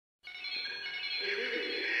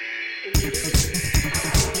Did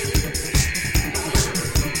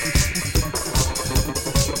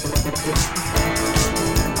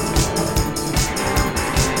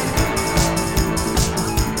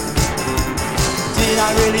I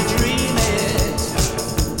really dream it?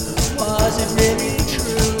 Was it really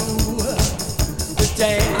true? The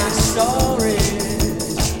day I saw it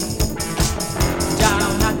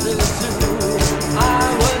down at the zoo, I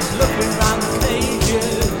was looking round the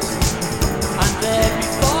pages, and there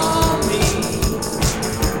before me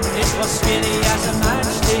it was skinny as a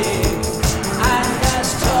matchstick and as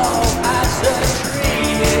tall as a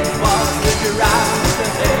tree. It was the giraffe with the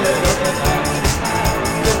head of the man,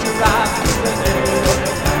 the giraffe with the head.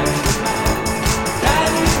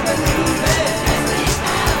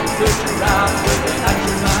 The giraffe with an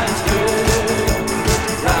action mind's good. The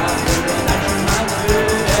giraffe with an action mind's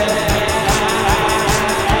good.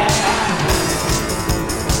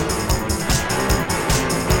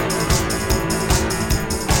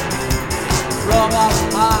 From up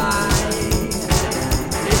high,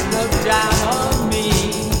 it looked down on me.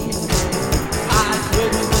 I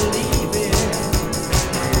couldn't believe it.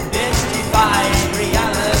 It defied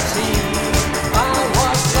reality. I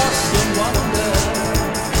was lost in wonder.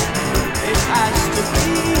 It has to be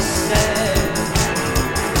said,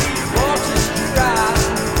 we bought a giraffe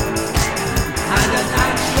and an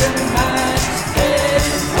action man's head.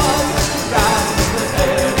 It was the giraffe with the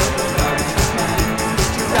head of an action man. The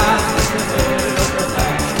giraffe with the head of an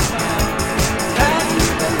action man. Can you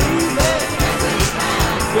believe it?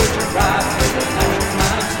 The giraffe with an action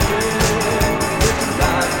man's head. The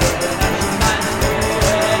giraffe with an action man's head.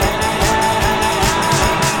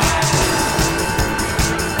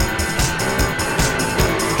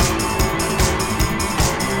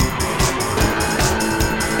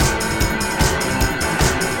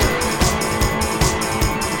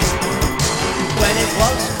 When it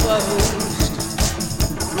was closed,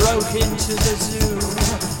 broke into the zoo,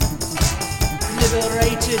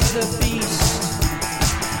 liberated the beast.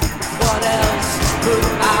 What else could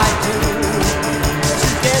I do?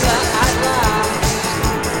 Together at last,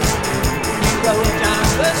 we rode down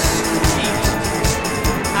the street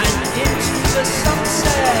and into the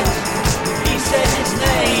sunset. He said his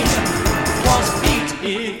name was Pete.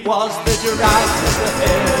 It was the giraffe with the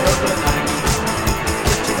head